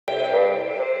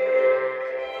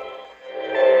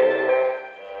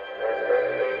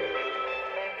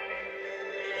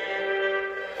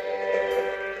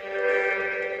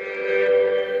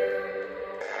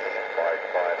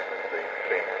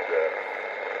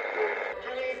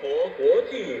国国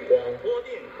际广播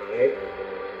电台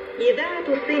إذاعة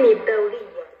الصين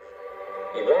الدولية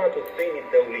إذاعة الصين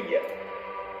الدولية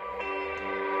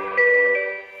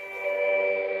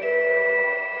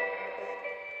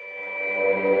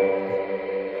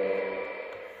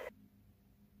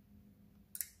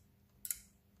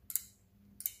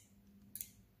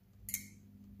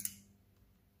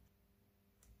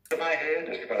In my head,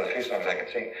 just about a few songs I can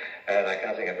sing, and I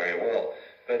can't sing it very well.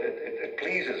 But it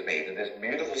pleases me that this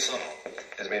beautiful song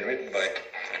has been written by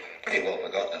pretty well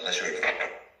forgotten unless you're...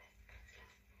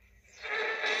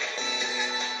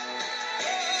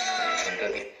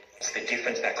 It's the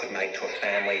difference that could make to a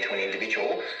family, to an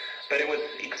individual. But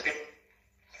it's been...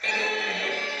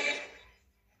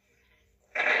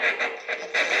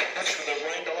 Much for the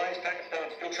rain delays,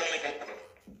 Pakistan still trying to get...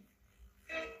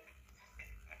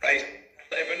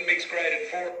 They've been mixed graded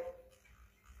for...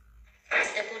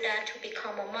 The Buddha to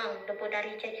become a monk. The Buddha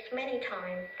rejects many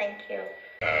times. Thank you.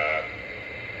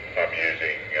 I'm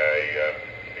using a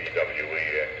BWE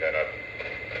antenna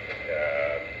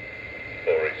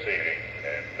for receiving,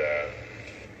 and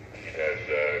it has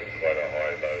quite a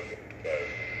high load, so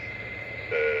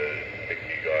to pick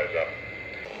you guys up.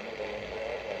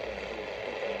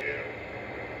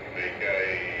 VK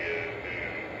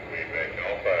Quebec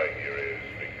Alpha, here is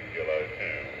Victor Kilo to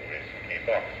Whiskey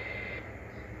Fox.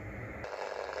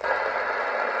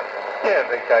 Yeah,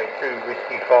 VK2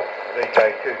 Whiskey Fox,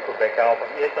 VK2 Quebec Alpha.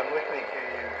 Yes, I'm listening to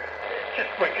you.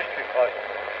 We're just too close,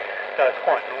 so it's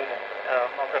quite normal.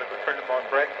 I've got a good friend of mine,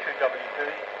 Brett, 2WD.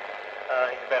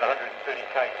 He's about 130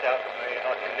 k's south of me, and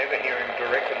I can never hear him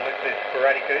direct unless there's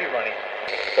sporadic E running.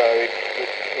 So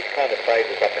it kind of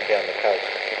phases up and down the coast.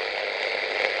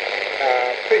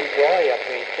 Pretty dry up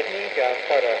here in Sydney.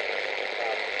 Quite a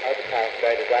overcast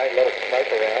day today. A lot of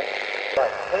smoke around.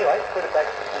 Right. Anyway, put it back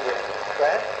to the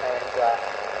strand and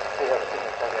see what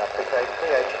signal's coming up.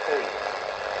 VK3HN.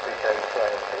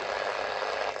 VK3HN.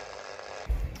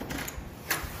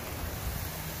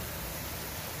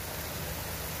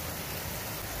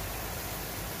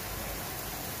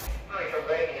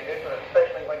 Convenient, isn't it?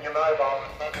 Especially when you're mobile.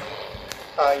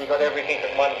 You got everything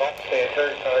in one box there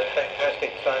too, so it's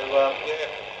fantastic. So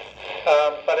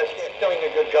but it's doing a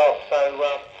good job. So you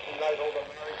note all the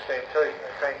modes there too.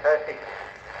 It's fantastic.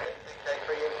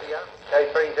 K3NCR,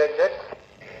 K3ZZ.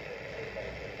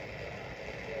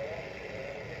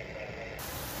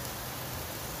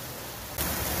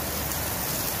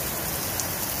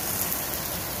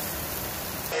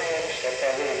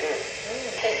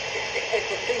 It's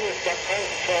the thing with that tank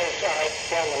controls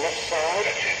down the left side,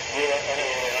 and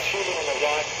shooting on the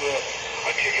right,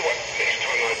 I'll tell you what, next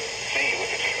time I see you, if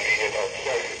it's convenient, I'll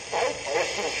go. Oh,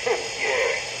 Western Foot.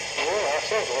 Yeah. Well, that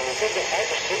sounds really good. I hope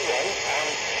to see one.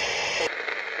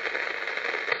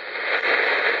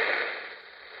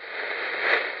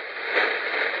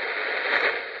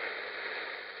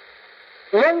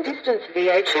 Long-distance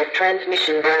VHF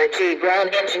transmission via G. Brown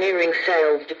Engineering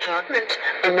Sales Department,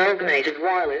 Amalgamated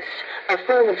Wireless, a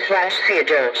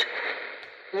 /Seadert.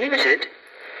 Limited.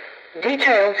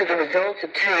 Details of the results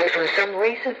obtained from some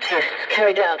recent tests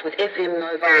carried out with FM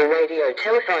mobile radio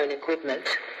telephone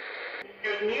equipment.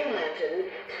 New Lantern,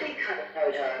 see cover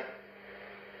photo.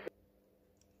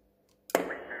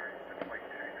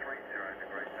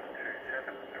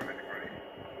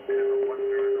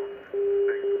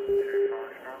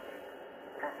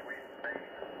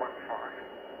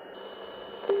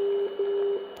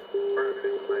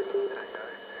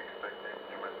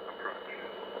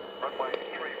 Runway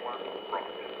 31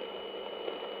 right.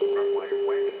 Runway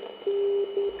west.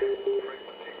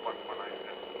 Frequency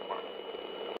 118.1.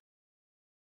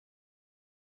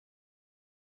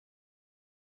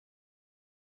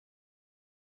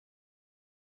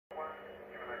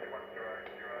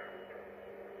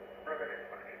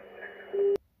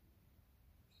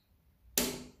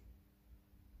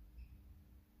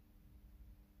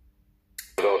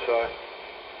 Also,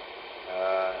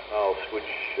 I'll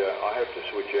switch. I have to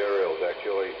switch aerials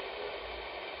actually.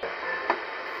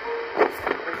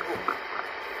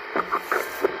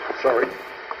 Sorry.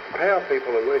 Power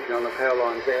people are working on the power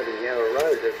lines out in Yarra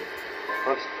Road.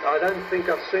 I don't think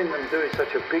I've seen them do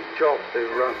such a big job. There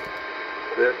are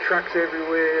trucks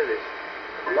everywhere. There's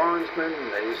linesmen.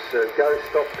 There's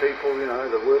go-stop people. You know,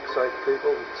 the work-safe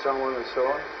people, and so on and so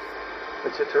on.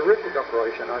 It's a terrific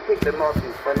operation. I think they might be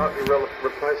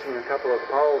replacing a couple of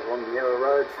poles on the Yarra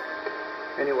Road.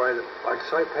 Anyway, I'd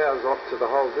say power's off to the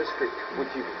whole district. Would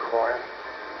you be quiet?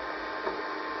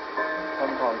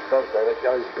 Sometimes does that. It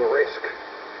goes brisk.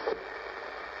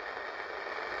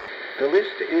 The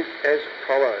list is as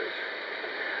follows.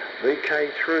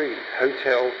 VK3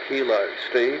 Hotel Kilo,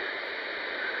 Steve.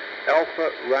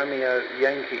 Alpha Romeo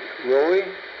Yankee Roy,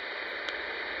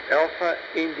 Alpha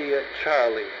India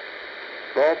Charlie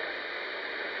Bob,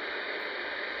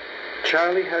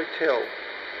 Charlie Hotel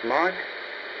Mike,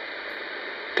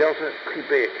 Delta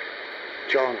Quebec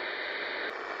John.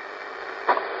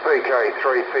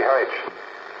 VK3HN.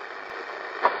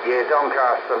 Yeah,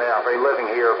 Doncaster now. I've been living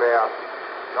here about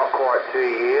not quite 2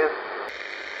 years.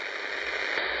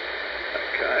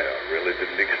 Okay, I really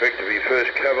didn't expect to be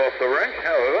first cab off the rank.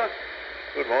 However,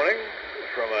 good morning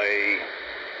from a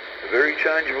very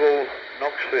changeable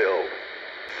Knoxfield.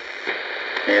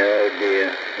 Oh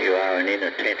dear, you are an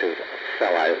inattentive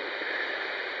fellow.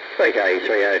 VK3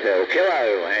 Hotel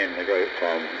Kilo and the group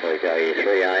from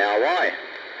VK3ARY.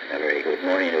 A very good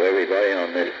morning to everybody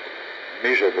on this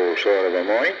miserable sort of a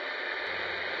morning.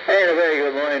 And a very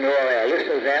good morning to all our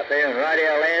listeners out there in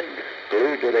Radio Land,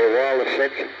 glued to their wireless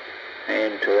sets,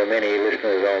 and to the many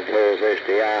listeners on Paul's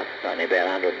SDR, only about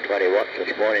 120 watts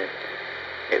this morning.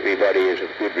 Everybody is of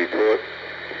good report.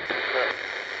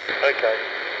 Okay.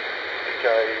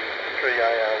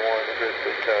 VK3ARY and the group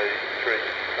VK3HN.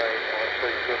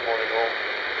 Good morning all.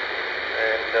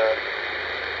 And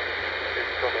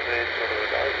it's sort of there, sort of a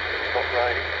day. It's not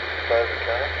raining. It's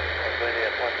overcast. I've been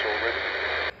out once already.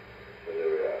 So there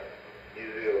we are. New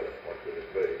Zealand, what could it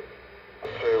be?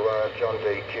 To John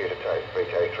DQ to take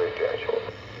VK3HN.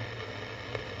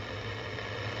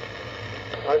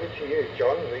 Over to you,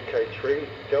 John, VK3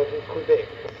 Delta Quebec.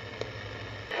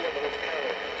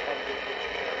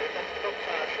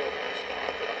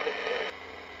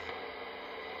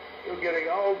 You're getting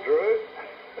old, Drew.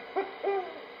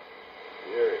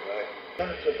 Yeah, mate.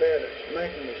 That's about it. It's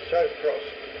making me so cross.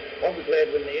 I'll be glad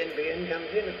when the NBN comes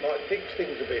in. It might fix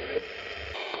things a bit.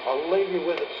 I'll leave you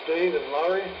with it, Steve and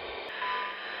Laurie.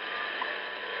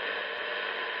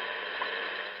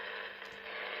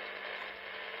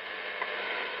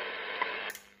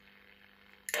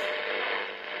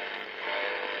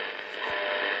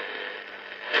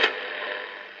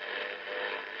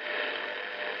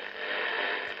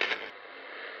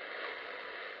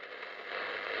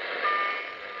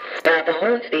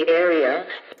 Behind the area,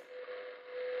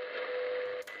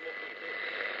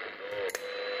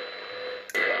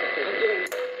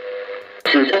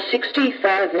 are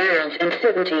 65 miles and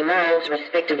 70 miles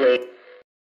respectively.